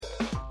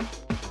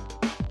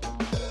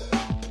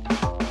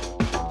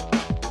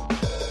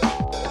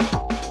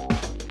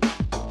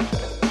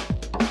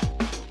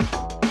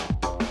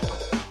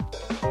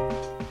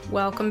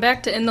Welcome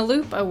back to In the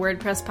Loop, a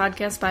WordPress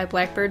podcast by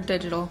Blackbird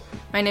Digital.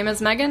 My name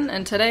is Megan,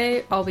 and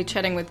today I'll be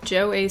chatting with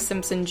Joe A.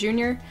 Simpson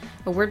Jr.,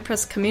 a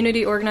WordPress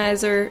community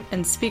organizer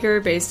and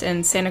speaker based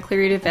in Santa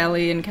Clarita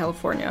Valley in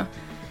California.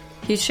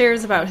 He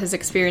shares about his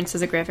experience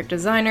as a graphic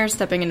designer,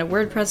 stepping into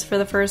WordPress for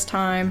the first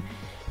time,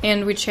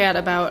 and we chat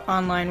about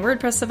online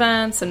WordPress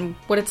events and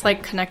what it's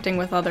like connecting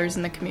with others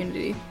in the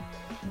community.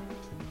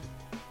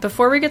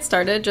 Before we get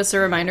started, just a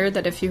reminder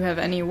that if you have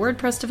any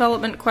WordPress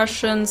development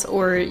questions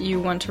or you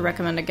want to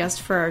recommend a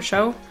guest for our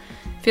show,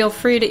 feel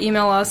free to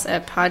email us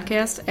at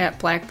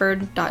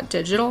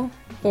podcast@blackbird.digital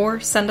or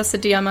send us a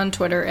DM on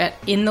Twitter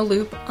at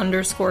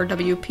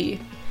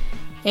intheloop_WP.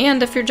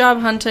 And if you're job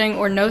hunting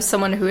or know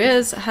someone who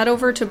is, head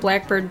over to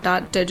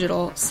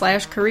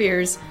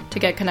blackbird.digital/careers to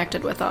get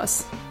connected with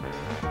us.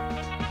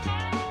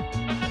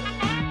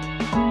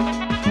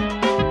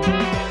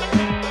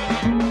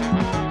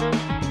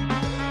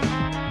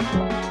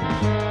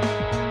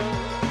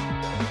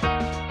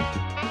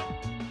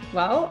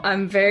 Well,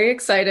 I'm very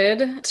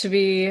excited to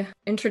be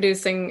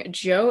introducing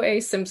Joe A.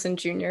 Simpson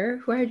Jr.,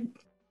 who I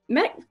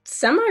met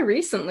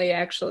semi-recently,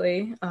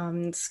 actually,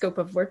 in the scope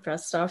of WordPress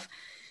stuff.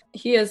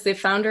 He is the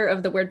founder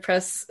of the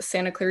WordPress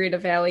Santa Clarita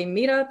Valley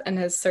Meetup and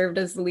has served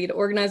as the lead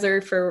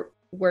organizer for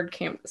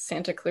WordCamp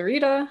Santa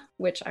Clarita,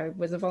 which I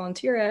was a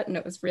volunteer at, and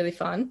it was really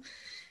fun.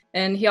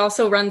 And he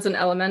also runs an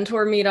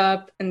Elementor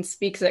meetup and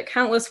speaks at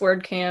countless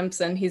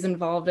WordCamps, and he's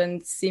involved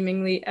in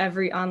seemingly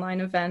every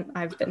online event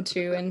I've been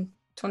to in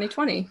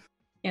 2020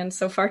 and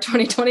so far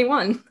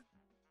 2021.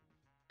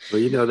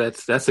 Well,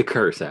 that's a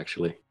curse,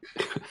 actually.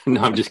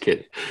 No, I'm just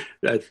kidding.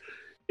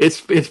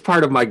 It's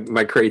part of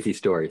my crazy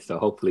story. So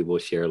hopefully we'll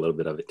share a little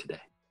bit of it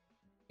today.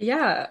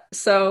 Yeah.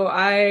 So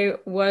I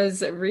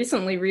was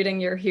recently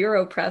reading your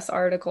HeroPress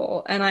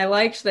article, and I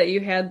liked that you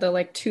had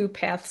the two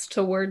paths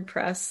to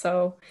WordPress.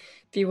 So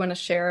if you want to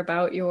share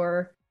about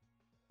your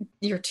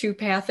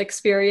two-path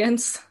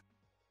experience.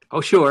 Oh,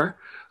 sure.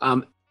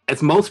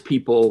 As most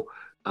people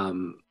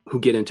who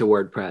get into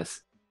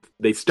WordPress,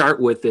 they start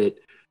with it.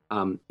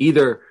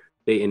 Either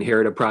they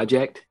inherit a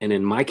project, and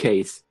in my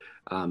case,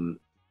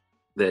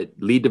 the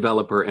lead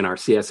developer and our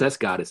CSS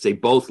goddess, they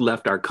both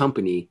left our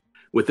company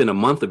within a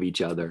month of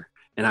each other,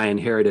 and I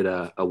inherited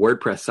a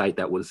WordPress site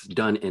that was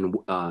done in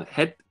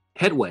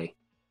Headway,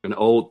 an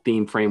old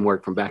theme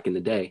framework from back in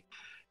the day,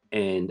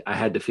 and I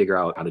had to figure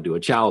out how to do a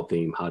child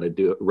theme, how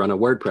to run a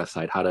WordPress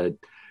site, how to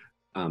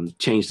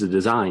change the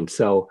design.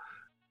 So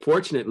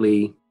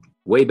fortunately,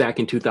 way back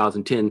in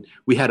 2010,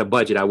 we had a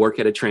budget. I work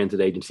at a transit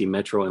agency,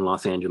 Metro in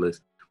Los Angeles,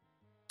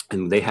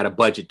 and they had a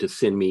budget to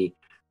send me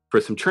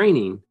for some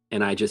training.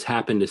 And I just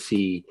happened to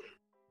see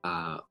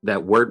that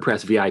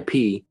WordPress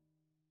VIP,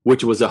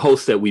 which was a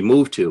host that we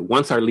moved to.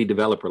 Once our lead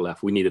developer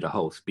left, we needed a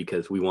host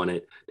because we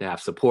wanted to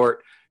have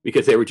support,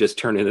 because they were just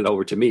turning it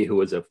over to me, who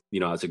was I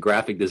was a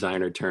graphic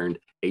designer turned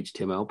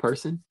HTML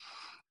person.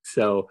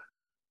 So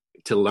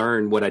to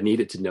learn what I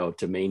needed to know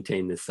to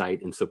maintain the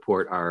site and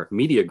support our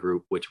media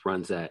group, which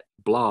runs that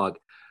blog,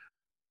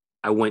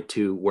 I went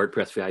to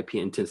WordPress VIP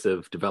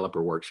Intensive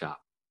Developer Workshop.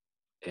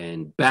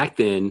 And back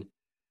then,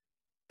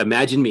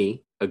 imagine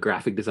me, a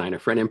graphic designer,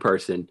 friend in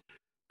person,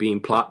 being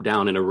plopped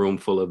down in a room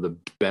full of the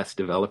best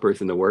developers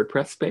in the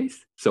WordPress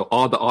space. So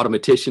all the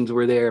automaticians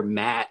were there,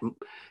 Matt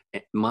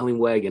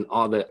Mullingweg, and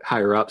all the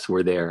higher ups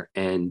were there.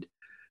 And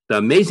the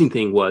amazing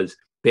thing was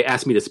they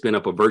asked me to spin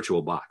up a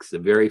virtual box. The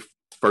very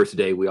first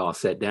day we all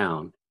sat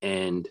down,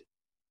 and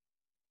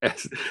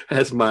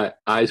as my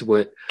eyes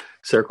went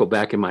circle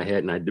back in my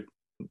head and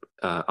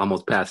I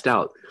almost passed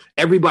out,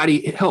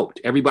 everybody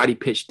helped. Everybody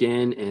pitched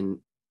in, and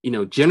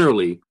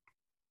generally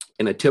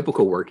in a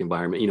typical work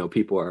environment,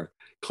 people are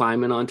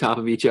climbing on top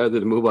of each other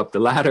to move up the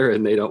ladder,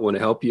 and they don't want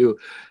to help you,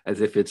 as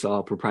if it's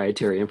all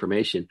proprietary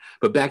information.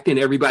 But back then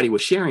everybody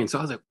was sharing, so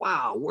I was like,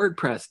 wow,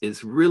 WordPress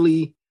is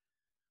really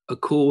a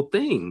cool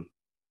thing.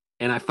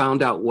 And I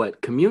found out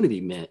what community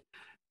meant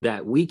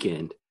that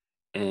weekend.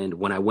 And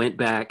when I went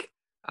back,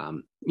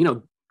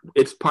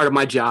 it's part of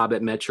my job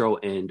at Metro,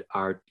 and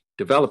our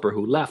developer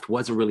who left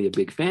wasn't really a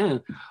big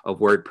fan of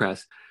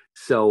WordPress.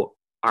 So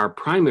our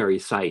primary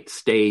site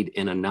stayed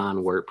in a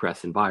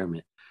non-WordPress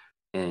environment.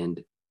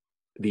 And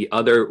the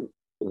other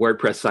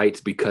WordPress sites,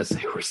 because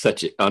they were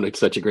on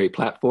such a great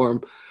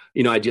platform,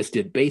 I just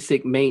did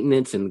basic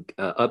maintenance and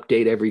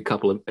update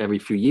every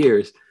few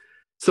years.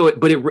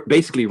 But it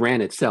basically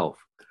ran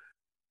itself.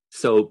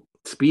 So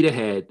speed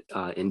ahead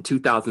in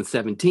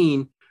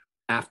 2017,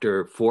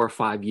 after 4 or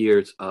 5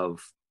 years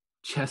of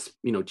chest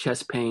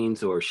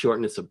pains or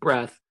shortness of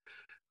breath,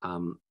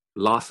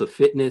 loss of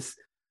fitness,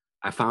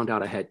 I found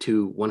out I had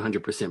 2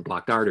 100%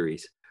 blocked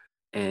arteries,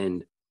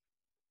 and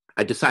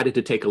I decided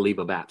to take a leave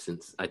of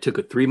absence. I took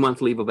a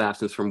 3-month leave of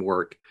absence from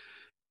work,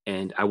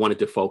 and I wanted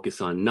to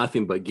focus on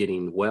nothing but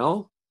getting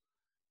well.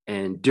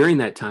 And during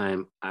that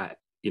time, I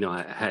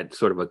had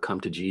sort of a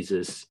come to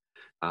Jesus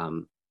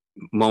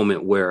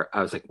moment where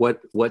I was like,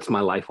 what's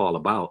my life all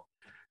about?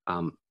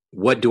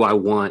 What do I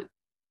want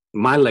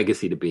my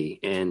legacy to be?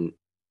 And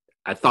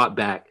I thought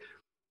back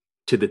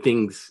to the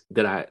things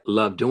that I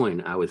love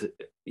doing. I was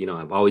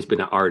I've always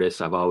been an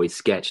artist. I've always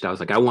sketched. I was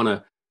like, I want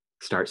to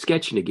start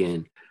sketching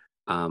again.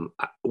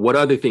 What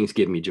other things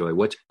give me joy?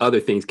 What other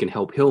things can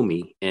help heal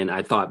me? And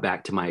I thought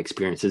back to my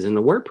experiences in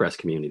the WordPress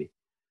community.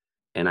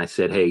 And I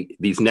said, hey,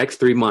 these next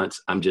 3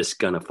 months, I'm just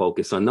going to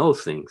focus on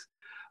those things.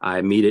 I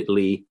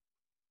immediately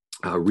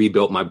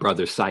rebuilt my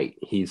brother's site.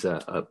 He's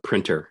a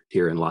printer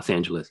here in Los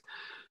Angeles.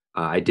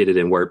 I did it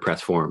in WordPress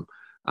for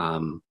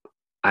him.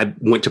 I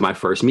went to my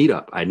first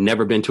meetup. I'd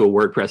never been to a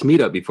WordPress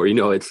meetup before.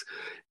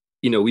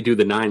 We do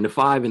the 9 to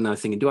 5, and I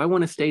was thinking, do I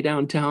want to stay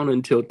downtown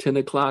until 10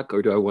 o'clock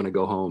or do I want to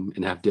go home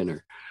and have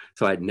dinner?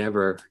 So I'd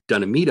never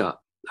done a meetup.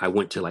 I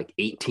went to like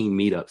 18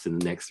 meetups in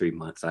the next 3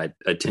 months. I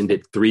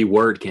attended 3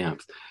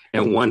 WordCamps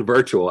and 1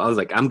 virtual. I was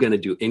like, I'm going to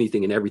do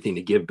anything and everything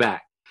to give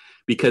back,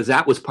 because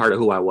that was part of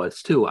who I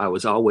was too. I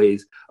was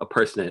always a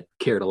person that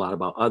cared a lot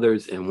about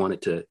others and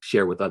wanted to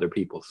share with other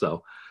people.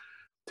 So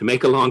to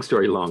make a long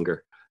story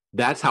longer,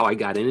 that's how I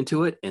got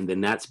into it. And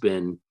then that's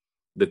been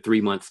the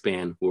 3-month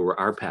span where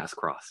our paths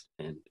crossed.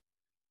 And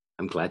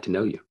I'm glad to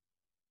know you.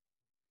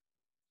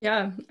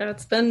 Yeah,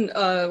 it's been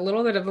a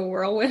little bit of a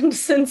whirlwind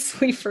since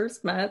we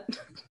first met.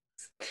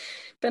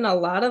 Been a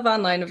lot of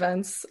online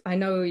events. I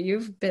know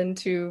you've been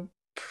to,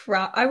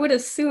 I would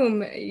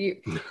assume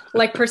you,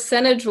 like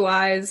percentage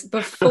wise,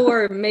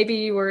 before maybe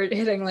you were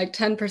hitting like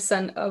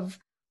 10% of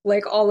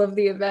like all of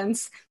the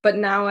events, but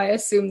now I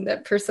assume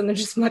that percentage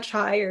is much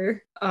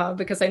higher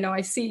because I know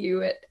I see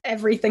you at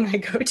everything I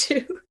go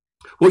to.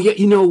 Well, yeah,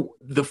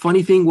 the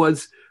funny thing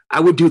was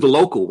I would do the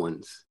local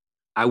ones.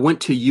 I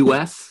went to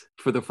US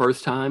for the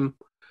first time.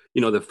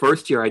 The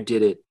first year I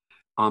did it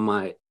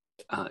on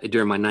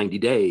during my 90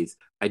 days,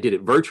 I did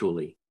it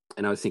virtually.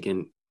 And I was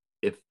thinking,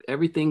 if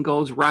everything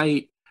goes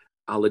right,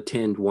 I'll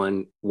attend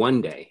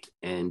one day.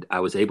 And I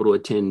was able to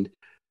attend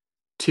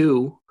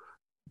 2,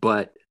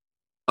 but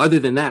other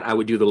than that, I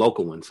would do the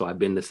local ones. So I've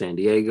been to San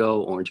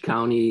Diego, Orange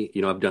County,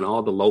 I've done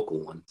all the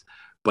local ones,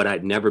 but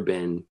I'd never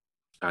been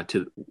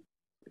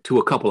to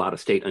a couple out of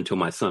state until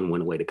my son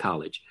went away to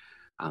college.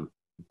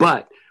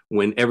 But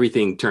when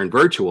everything turned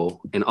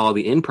virtual and all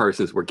the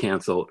in-persons were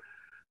canceled,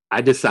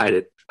 I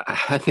decided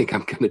I think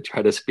I'm going to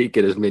try to speak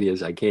at as many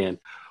as I can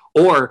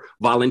or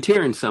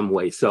volunteer in some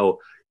way. So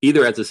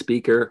either as a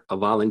speaker, a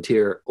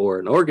volunteer, or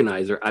an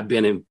organizer, I've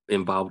been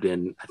involved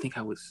in, I think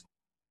I was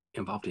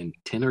involved in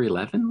 10 or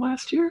 11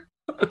 last year.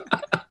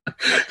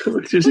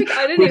 Which is,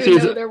 I didn't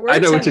even know there were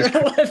 10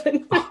 or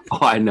 11.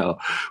 I know,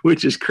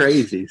 which is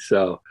crazy.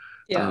 So,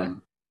 yeah.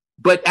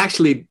 But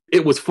actually,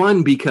 it was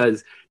fun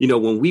because,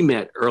 when we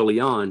met early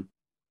on,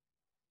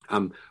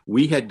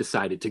 we had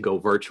decided to go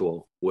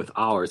virtual with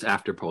ours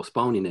after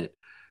postponing it.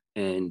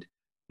 And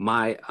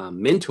my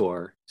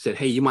mentor said,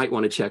 hey, you might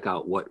want to check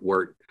out what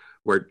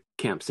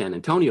WordCamp San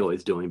Antonio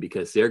is doing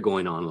because they're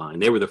going online.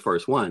 They were the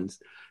first ones.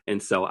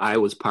 And so I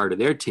was part of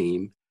their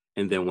team.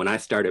 And then when I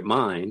started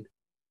mine,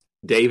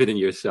 David and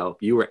yourself,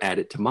 you were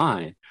added to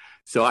mine.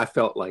 So I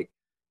felt like,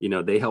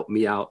 they helped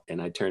me out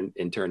and I turned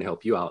in turn to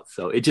help you out.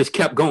 So it just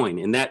kept going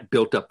and that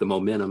built up the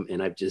momentum.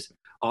 And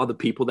all the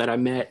people that I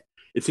met,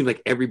 it seemed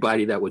like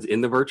everybody that was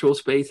in the virtual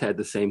space had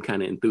the same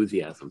kind of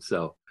enthusiasm.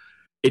 So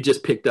it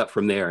just picked up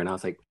from there. And I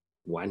was like,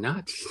 why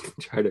not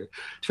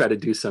try to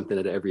do something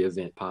at every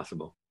event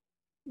possible?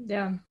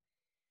 Yeah.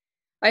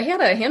 I had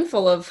a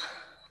handful of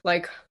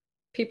like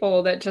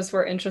people that just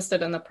were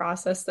interested in the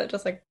process that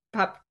just like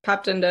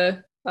popped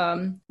into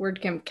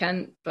WordCamp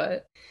Kent,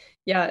 but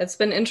yeah, it's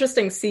been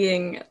interesting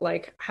seeing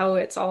like how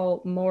it's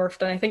all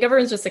morphed. And I think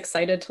everyone's just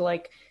excited to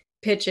like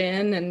pitch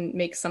in and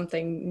make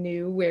something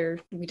new where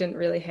we didn't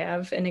really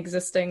have an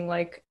existing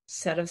like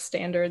set of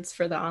standards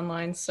for the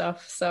online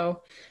stuff.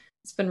 So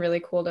it's been really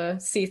cool to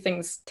see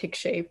things take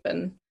shape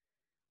and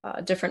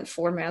different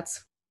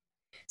formats.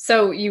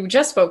 So you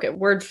just spoke at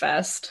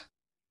WordFest,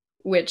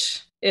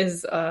 which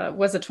was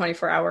a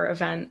 24-hour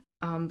event.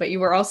 But you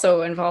were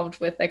also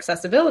involved with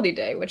Accessibility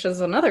Day, which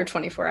is another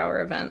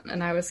 24-hour event.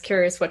 And I was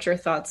curious what your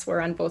thoughts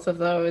were on both of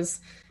those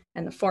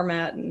and the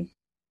format and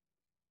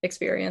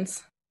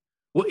experience.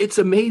 Well, it's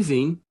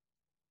amazing.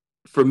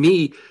 For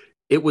me,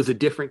 it was a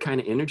different kind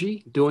of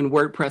energy doing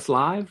WordPress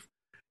Live.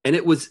 And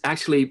it was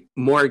actually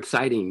more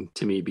exciting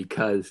to me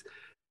because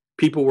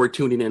people were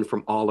tuning in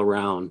from all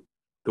around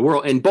the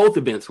world. And both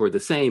events were the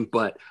same,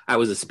 but I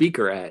was a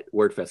speaker at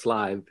WordFest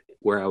Live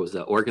where I was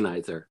an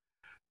organizer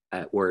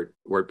at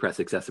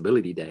WordPress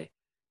Accessibility Day.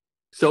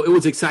 So it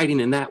was exciting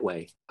in that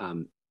way.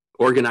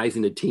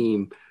 Organizing a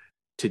team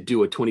to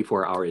do a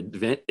 24-hour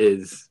event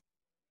is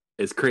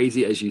as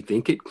crazy as you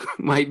think it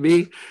might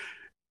be.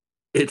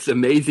 It's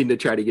amazing to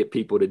try to get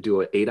people to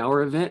do an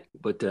 8-hour event,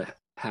 but to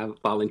have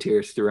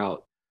volunteers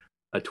throughout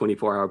a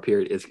 24-hour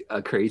period is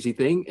a crazy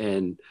thing.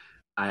 And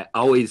I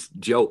always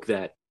joke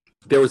that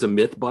there was a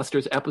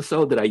Mythbusters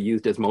episode that I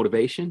used as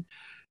motivation.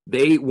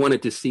 They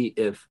wanted to see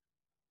if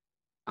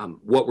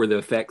what were the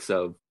effects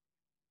of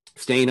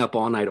staying up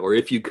all night, or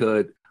if you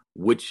could,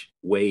 which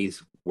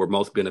ways were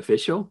most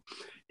beneficial.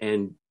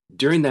 And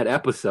during that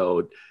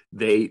episode,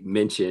 they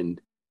mentioned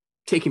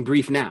taking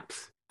brief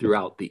naps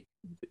throughout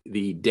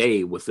the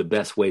day was the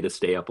best way to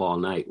stay up all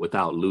night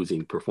without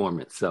losing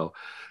performance. So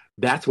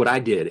that's what I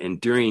did.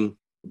 And during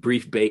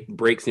brief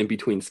breaks in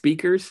between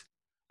speakers,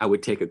 I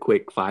would take a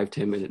quick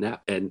 5-10 minute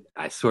nap, and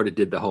I sort of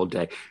did the whole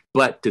day.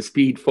 But to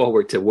speed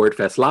forward to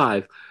WordFest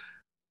Live,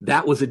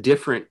 that was a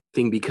different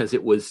thing because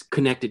it was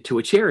connected to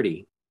a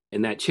charity.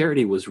 And that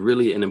charity was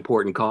really an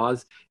important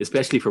cause,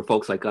 especially for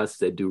folks like us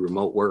that do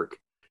remote work.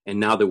 And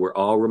now that we're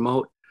all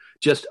remote,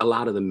 just a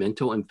lot of the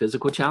mental and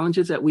physical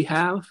challenges that we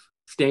have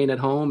staying at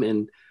home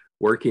and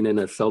working in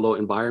a solo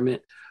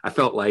environment, I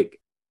felt like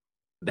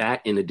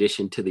that, in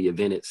addition to the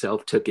event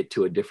itself, took it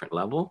to a different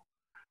level.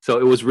 So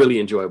it was really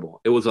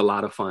enjoyable. It was a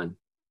lot of fun.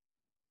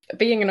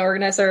 Being an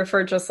organizer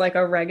for just like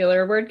a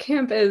regular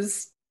WordCamp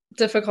is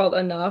difficult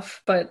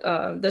enough, but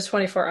the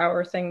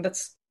 24-hour thing,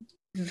 that's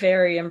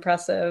very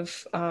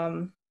impressive.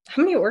 How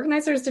many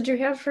organizers did you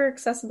have for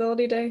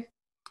Accessibility Day?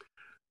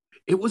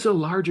 It was a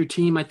larger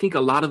team. I think a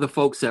lot of the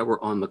folks that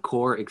were on the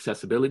core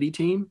accessibility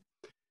team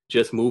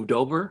just moved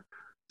over.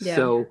 Yeah.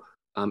 So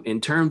in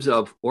terms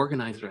of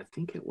organizer, I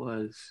think it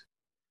was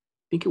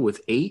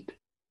 8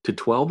 to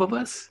 12 of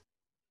us.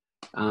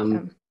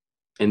 Yeah.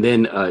 And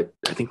then I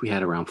think we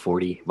had around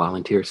 40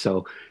 volunteers.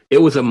 So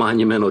it was a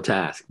monumental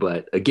task.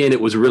 But again,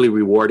 it was really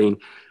rewarding.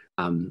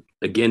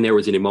 Again, there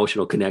was an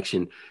emotional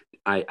connection.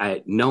 I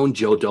had known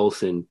Joe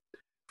Dolson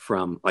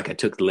from, like, I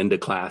took Linda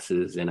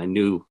classes, and I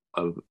knew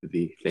of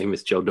the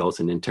famous Joe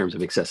Dolson in terms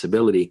of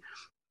accessibility.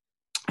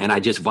 And I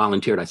just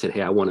volunteered. I said,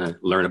 hey, I want to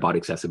learn about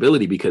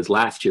accessibility, because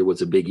last year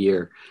was a big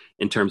year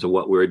in terms of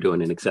what we were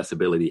doing in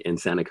accessibility in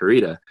Santa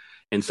Clarita.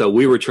 And so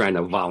we were trying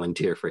to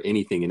volunteer for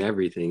anything and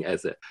everything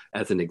as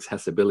an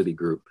accessibility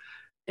group.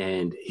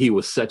 And he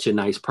was such a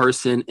nice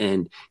person.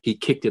 And he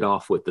kicked it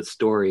off with the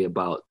story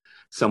about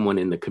someone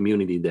in the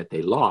community that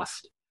they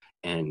lost.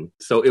 And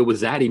so it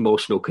was that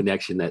emotional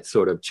connection that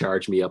sort of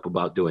charged me up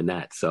about doing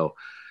that. So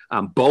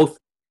both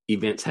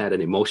events had an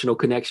emotional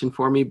connection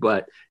for me,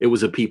 but it was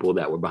the people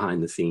that were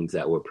behind the scenes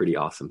that were pretty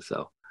awesome.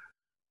 So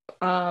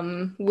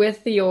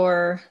with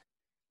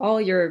all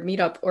your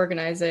meetup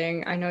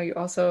organizing, I know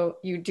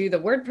you do the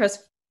WordPress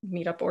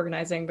meetup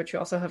organizing, but you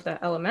also have the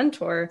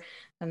Elementor,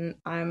 and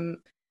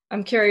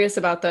I'm curious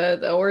about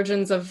the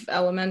origins of the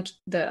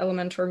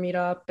Elementor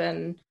meetup,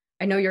 and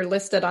I know you're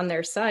listed on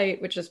their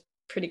site, which is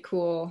pretty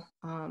cool.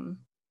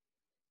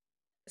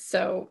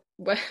 So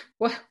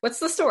what's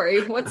the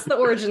story? What's the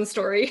origin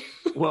story?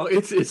 Well,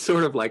 it's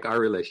sort of like our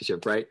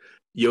relationship, right?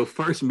 You'll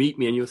first meet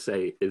me and you'll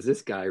say, is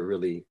this guy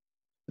really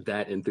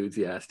that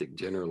enthusiastic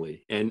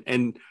generally?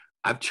 And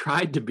I've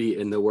tried to be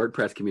in the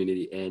WordPress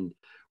community. And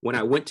when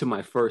I went to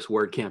my first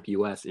WordCamp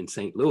US in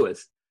St.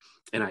 Louis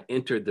and I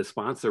entered the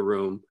sponsor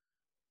room,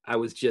 I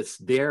was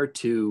just there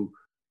to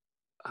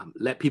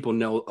let people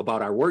know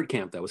about our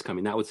WordCamp that was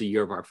coming. That was the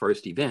year of our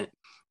first event.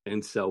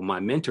 And so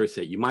my mentor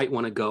said, you might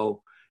want to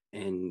go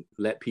and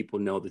let people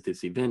know that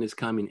this event is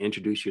coming,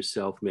 introduce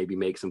yourself, maybe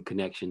make some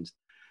connections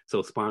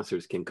so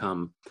sponsors can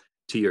come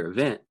to your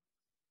event.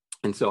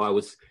 And so I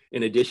was,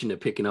 in addition to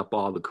picking up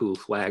all the cool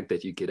swag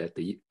that you get at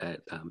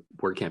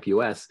WordCamp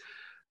US,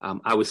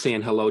 I was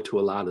saying hello to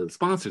a lot of the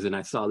sponsors, and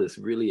I saw this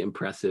really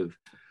impressive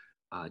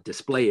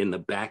display in the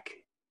back,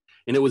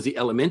 and it was the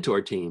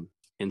Elementor team.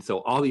 And so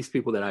all these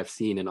people that I've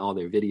seen in all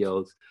their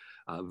videos,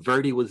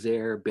 Verdi was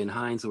there, Ben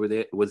Hines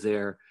was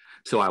there.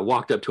 So I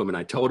walked up to him and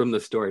I told him the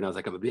story, and I was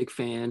like, I'm a big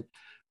fan.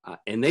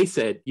 And they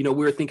said, we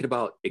were thinking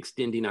about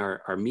extending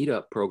our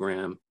meetup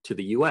program to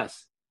the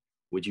US.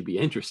 Would you be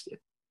interested?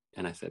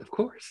 And I said, of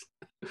course.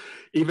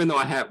 Even though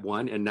I had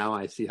one, and now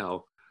I see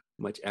how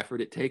much effort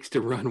it takes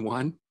to run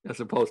one as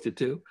opposed to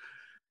two.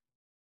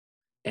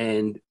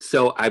 And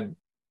so I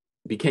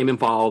became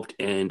involved,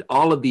 and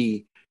all of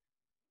the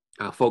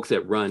folks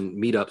that run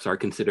meetups are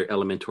considered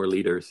Elementor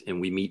leaders, and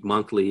we meet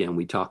monthly and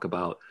we talk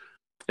about.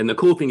 And the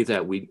cool thing is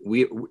that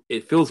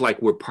it feels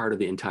like we're part of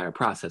the entire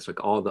process,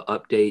 like all the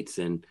updates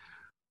and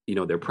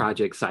their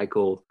project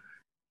cycle.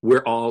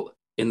 We're all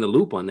in the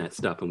loop on that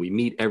stuff, and we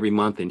meet every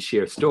month and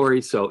share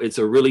stories. So it's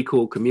a really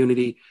cool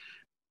community.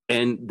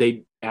 And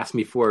they asked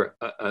me for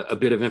a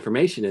bit of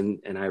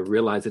information, and I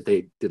realized that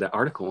they did an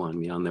article on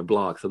me on their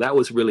blog. So that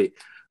was really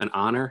an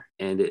honor,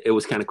 and it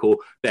was kind of cool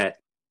that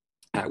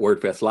at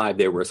WordFest Live,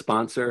 they were a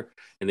sponsor,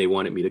 and they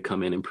wanted me to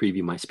come in and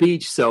preview my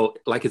speech. So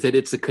like I said,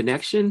 it's a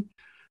connection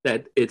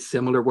that it's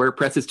similar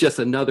WordPress. It's just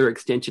another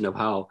extension of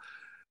how,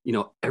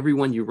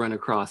 everyone you run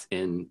across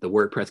in the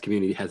WordPress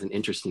community has an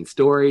interesting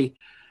story,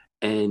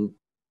 and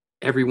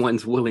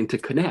everyone's willing to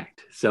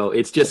connect. So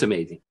it's just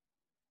amazing.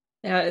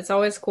 Yeah, it's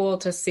always cool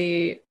to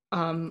see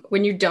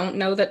when you don't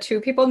know that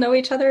two people know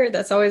each other.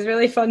 That's always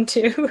really fun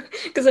too,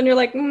 because then you're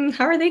like,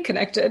 how are they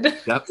connected?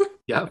 Yep.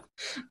 Yeah.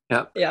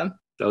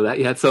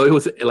 So it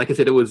was, like I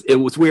said, it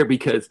was weird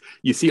because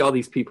you see all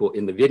these people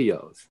in the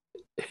videos,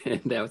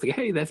 and I was like,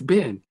 hey, that's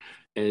Ben,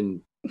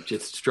 and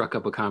just struck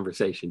up a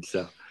conversation.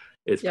 So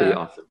it's pretty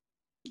awesome.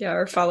 Yeah,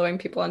 or following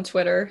people on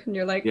Twitter, and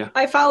you're like, Yeah,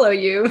 I follow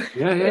you.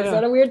 yeah, yeah, Is yeah.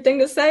 that a weird thing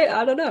to say?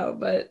 I don't know,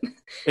 but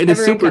And it's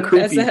everyone super kind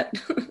of has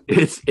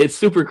creepy. that. It's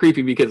super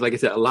creepy because, like I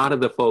said, a lot of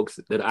the folks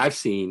that I've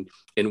seen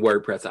in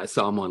WordPress, I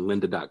saw them on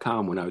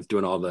lynda.com when I was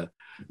doing all the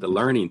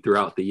learning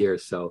throughout the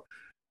years. So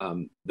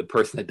the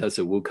person that does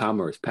the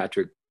WooCommerce,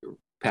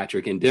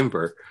 Patrick in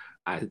Denver,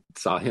 I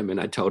saw him and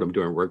I told him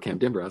during WordCamp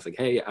Denver, I was like,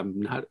 hey, I'm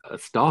not a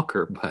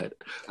stalker, but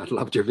I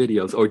loved your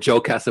videos. Or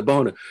Joe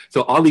Casabona.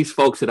 So all these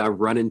folks that I've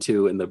run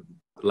into in the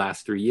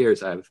last 3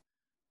 years, I've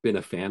been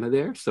a fan of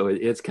theirs. So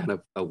it's kind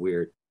of a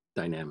weird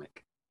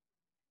dynamic.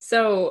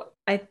 So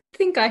I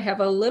think I have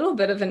a little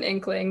bit of an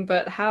inkling,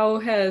 but how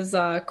has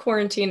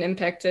quarantine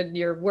impacted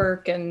your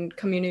work and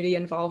community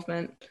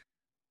involvement?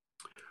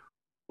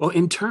 Well,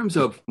 in terms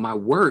of my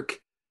work,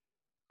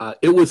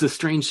 it was a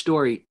strange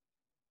story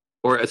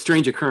or a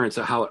strange occurrence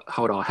of how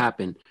it all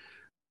happened.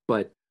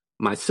 But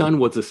my son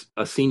was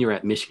a senior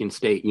at Michigan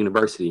State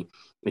University,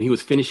 and he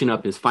was finishing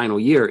up his final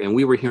year. And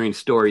we were hearing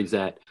stories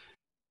that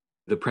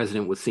the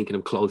president was thinking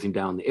of closing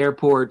down the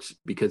airports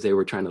because they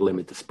were trying to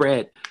limit the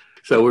spread.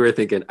 So we were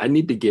thinking, I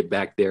need to get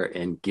back there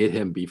and get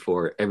him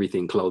before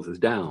everything closes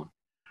down,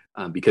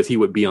 because he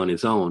would be on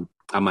his own.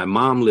 My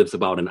mom lives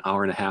about an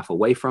hour and a half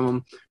away from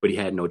him, but he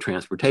had no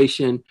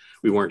transportation.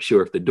 We weren't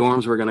sure if the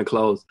dorms were going to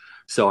close.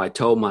 So I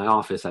told my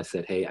office, I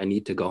said, hey, I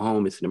need to go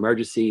home. It's an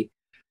emergency.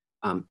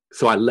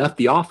 So I left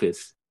the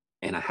office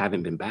and I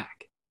haven't been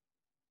back.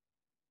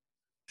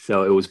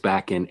 So it was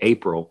back in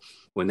April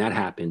when that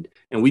happened.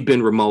 And we've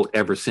been remote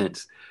ever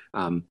since.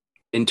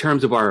 In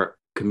terms of our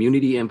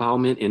community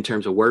involvement, in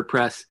terms of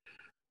WordPress,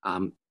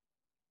 um,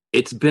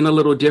 it's been a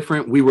little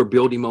different. We were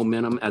building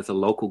momentum as a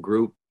local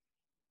group.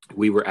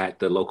 We were at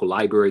the local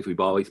libraries. We've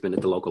always been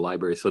at the local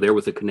libraries. So there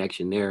was a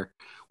connection there.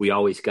 We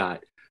always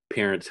got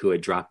parents who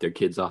had dropped their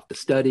kids off to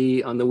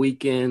study on the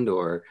weekend,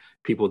 or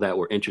people that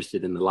were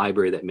interested in the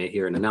library that may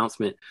hear an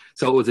announcement.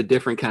 So it was a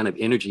different kind of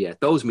energy at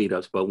those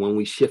meetups. But when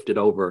we shifted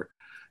over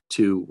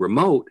to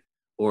remote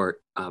or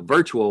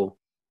virtual,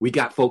 we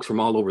got folks from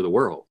all over the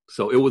world.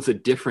 So it was a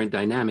different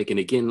dynamic. And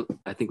again,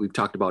 I think we've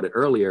talked about it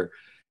earlier.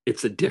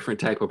 It's a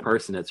different type of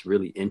person that's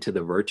really into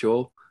the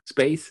virtual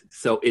space.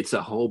 So it's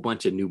a whole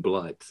bunch of new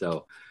blood.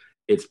 So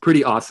it's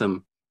pretty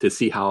awesome to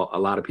see how a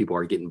lot of people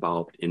are getting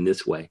involved in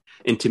this way.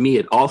 And to me,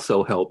 it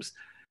also helps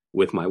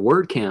with my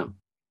WordCamp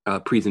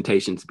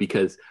presentations,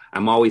 because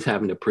I'm always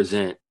having to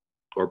present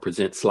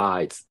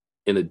slides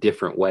in a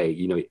different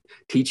way.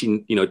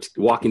 Teaching,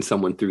 walking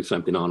someone through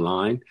something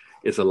online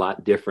is a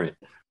lot different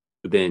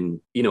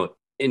than,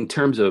 in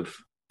terms of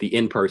the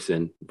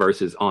in-person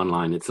versus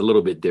online. It's a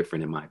little bit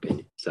different in my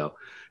opinion. So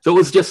it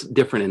was just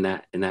different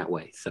in that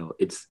way. So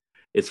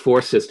it's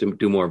forced us to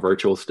do more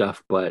virtual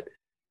stuff, but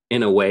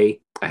in a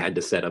way I had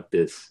to set up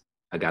this.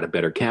 I got a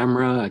better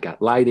camera, I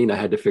got lighting, I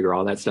had to figure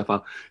all that stuff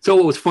out. So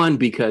it was fun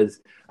because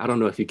I don't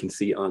know if you can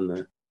see on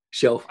the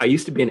shelf, I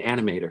used to be an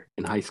animator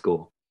in high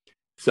school.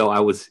 So I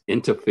was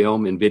into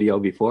film and video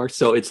before.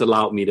 So it's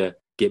allowed me to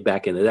get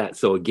back into that.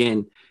 So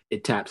again,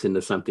 it taps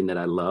into something that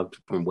I loved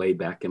from way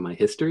back in my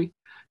history.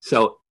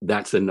 So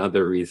that's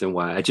another reason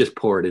why I just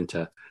poured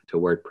into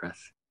WordPress.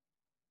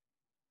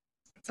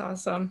 It's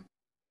awesome.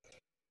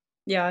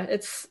 Yeah,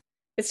 it's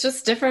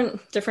just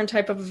different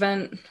type of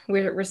event.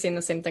 We're seeing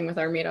the same thing with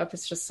our meetup.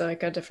 It's just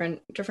like a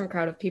different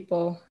crowd of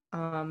people.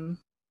 I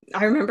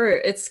remember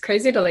it's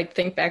crazy to like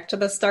think back to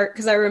the start,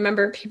 because I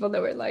remember people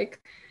that were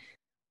like,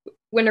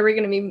 when are we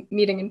going to be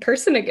meeting in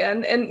person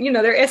again? And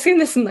they're asking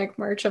this in like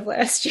March of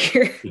last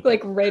year,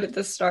 like right at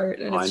the start.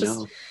 And it's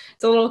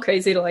it's a little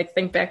crazy to like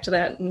think back to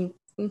that. And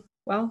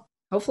well,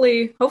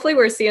 hopefully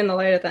we're seeing the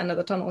light at the end of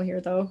the tunnel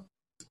here though.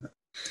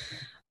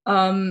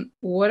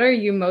 What are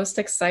you most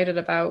excited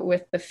about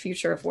with the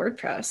future of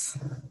WordPress?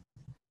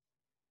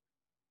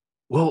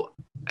 Well,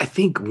 I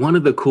think one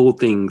of the cool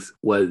things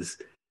was,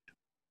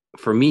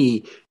 for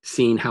me,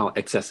 seeing how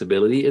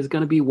accessibility is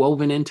going to be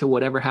woven into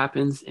whatever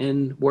happens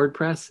in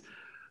WordPress.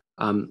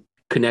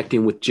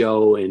 Connecting with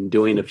Joe and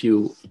doing a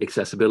few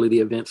accessibility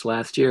events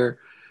last year.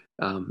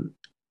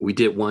 We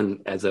did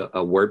one as a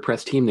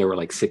WordPress team. There were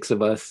like 6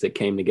 of us that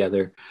came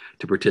together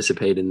to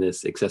participate in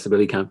this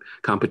accessibility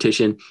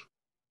competition.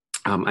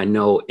 I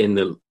know in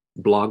the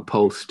blog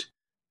post,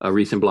 a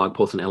recent blog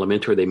post on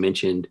Elementor, they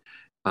mentioned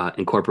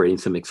incorporating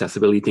some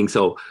accessibility things.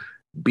 So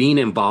being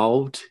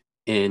involved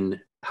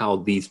in how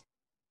these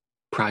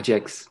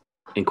projects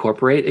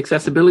incorporate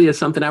accessibility is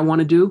something I want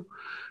to do.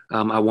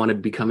 I want to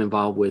become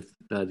involved with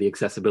the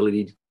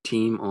accessibility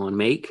team on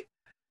Make.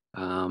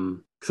 So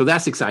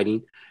that's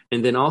exciting.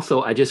 And then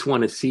also, I just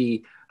want to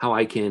see how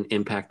I can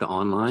impact the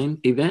online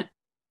event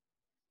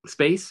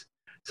space.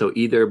 So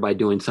either by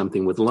doing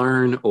something with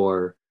Learn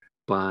or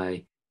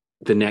by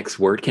the next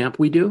WordCamp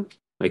we do.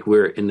 Like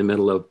we're in the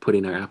middle of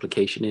putting our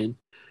application in.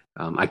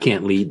 I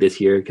can't lead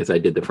this year because I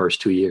did the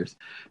first 2 years.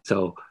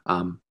 So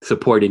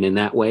supporting in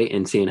that way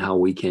and seeing how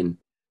we can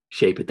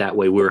shape it that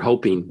way. We were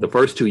hoping the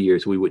first 2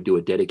 years we would do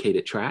a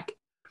dedicated track.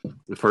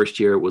 The first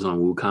year it was on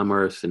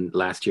WooCommerce, and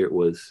last year it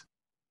was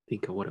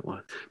think of what it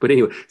was. But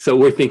anyway, so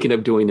we're thinking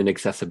of doing an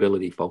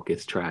accessibility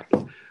focused track.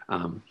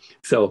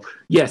 So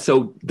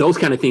those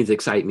kind of things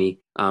excite me.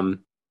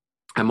 I'm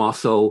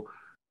also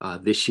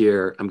this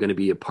year I'm going to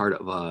be a part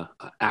of a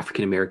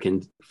African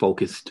American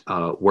focused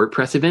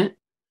WordPress event.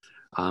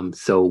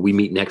 So we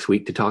meet next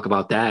week to talk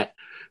about that.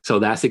 So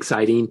that's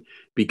exciting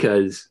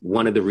because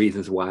one of the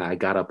reasons why I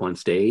got up on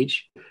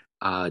stage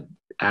at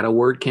a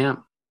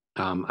WordCamp,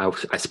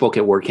 I spoke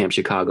at WordCamp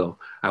Chicago.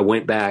 I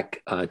went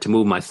back to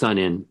move my son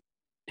in,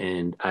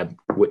 and I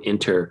would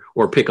enter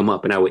or pick him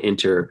up, and I would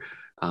enter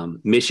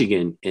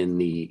Michigan in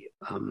the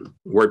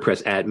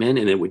WordPress admin,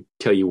 and it would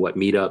tell you what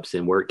meetups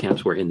and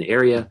WordCamps were in the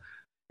area.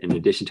 In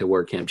addition to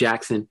WordCamp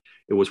Jackson,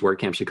 it was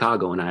WordCamp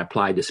Chicago, and I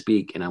applied to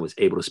speak, and I was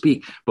able to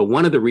speak. But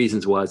one of the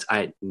reasons was I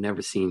had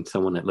never seen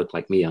someone that looked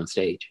like me on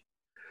stage.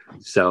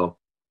 So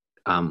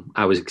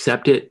I was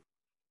accepted,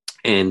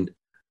 and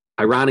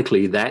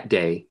ironically, that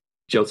day,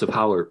 Joseph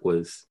Howard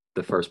was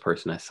the first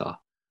person I saw.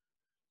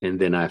 And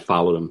then I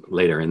followed him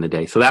later in the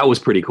day. So that was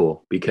pretty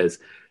cool because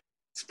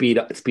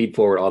speed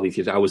forward all these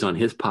years. I was on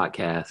his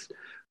podcast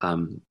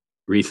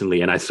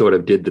recently, and I sort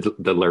of did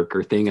the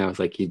lurker thing. I was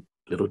like,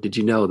 little did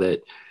you know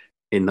that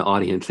in the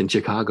audience in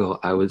Chicago,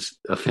 I was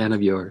a fan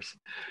of yours.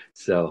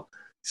 So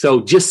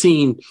just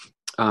seeing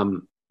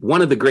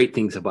one of the great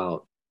things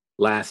about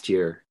last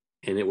year,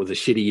 and it was a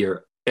shitty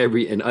year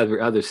in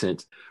other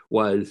sense,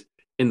 was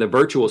in the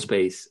virtual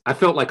space. I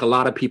felt like a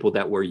lot of people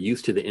that were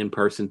used to the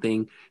in-person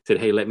thing said,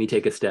 hey, let me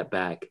take a step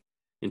back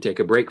and take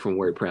a break from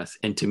WordPress.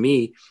 And to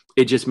me,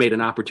 it just made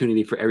an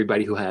opportunity for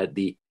everybody who had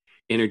the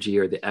energy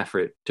or the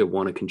effort to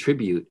want to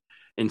contribute.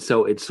 And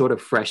so it sort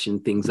of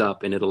freshened things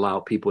up, and it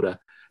allowed people to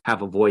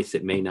have a voice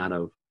that may not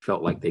have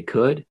felt like they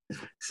could.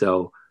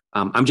 So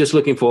I'm just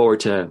looking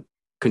forward to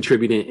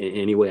contributing in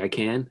any way I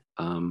can.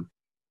 And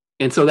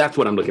so that's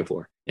what I'm looking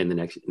for in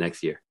the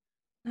next year.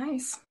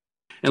 Nice.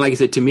 And like I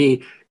said, to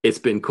me, it's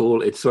been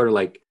cool. It's sort of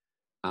like,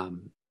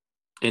 and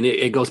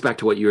it goes back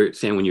to what you were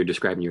saying when you're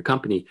describing your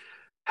company,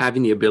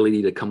 having the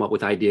ability to come up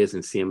with ideas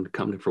and see them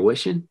come to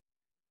fruition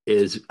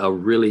is a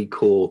really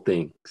cool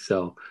thing.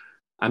 So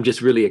I'm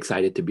just really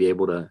excited to be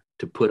able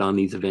to put on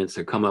these events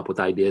or come up with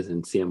ideas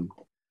and see them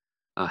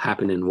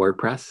happen in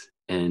WordPress.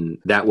 And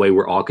that way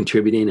we're all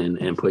contributing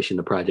and pushing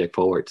the project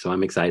forward. So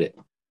I'm excited.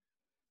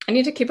 I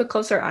need to keep a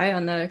closer eye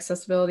on the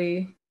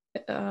accessibility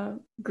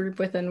group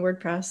within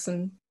WordPress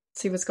and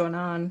see what's going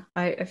on.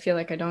 I feel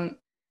like I don't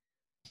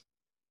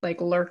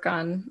like lurk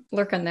on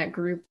that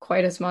group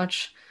quite as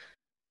much.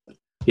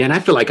 Yeah, and I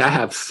feel like I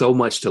have so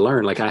much to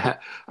learn. Like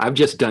I've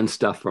just done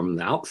stuff from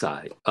the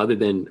outside other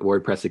than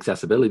WordPress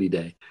Accessibility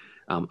Day.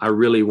 I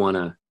really want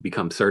to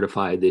become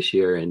certified this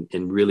year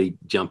and really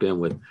jump in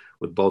with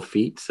both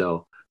feet.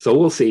 So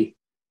we'll see.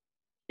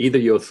 Either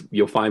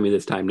you'll find me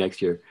this time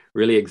next year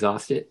really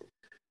exhausted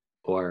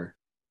or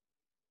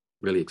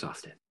really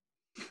exhausted.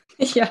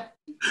 Yeah.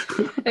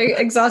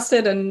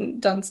 Exhausted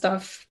and done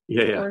stuff.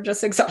 Yeah. Or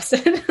just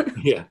exhausted.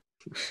 Yeah.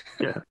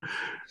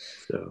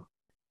 So.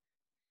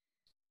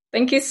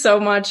 Thank you so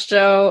much,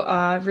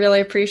 Joe. Really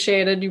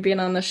appreciated you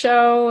being on the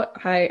show.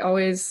 I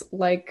always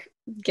like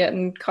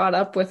getting caught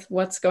up with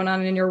what's going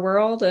on in your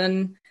world,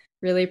 and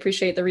really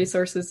appreciate the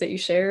resources that you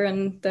share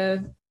and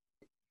the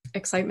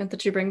excitement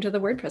that you bring to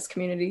the WordPress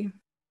community.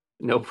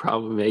 No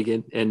problem,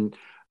 Megan. And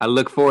I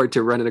look forward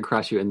to running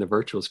across you in the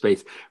virtual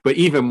space. But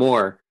even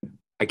more,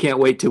 I can't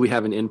wait till we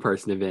have an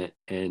in-person event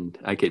and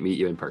I can meet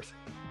you in person.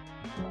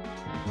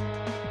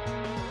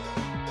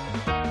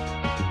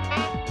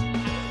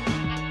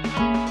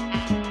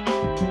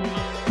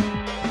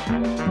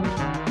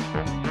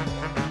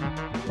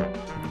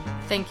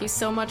 Thank you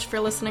so much for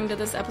listening to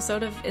this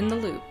episode of In the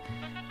Loop.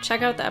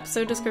 Check out the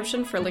episode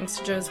description for links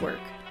to Joe's work.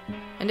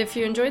 And if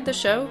you enjoyed the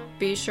show,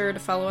 be sure to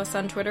follow us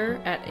on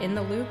Twitter at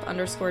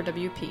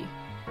InTheLoop_WP.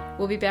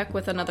 We'll be back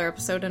with another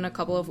episode in a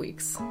couple of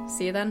weeks.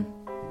 See you then.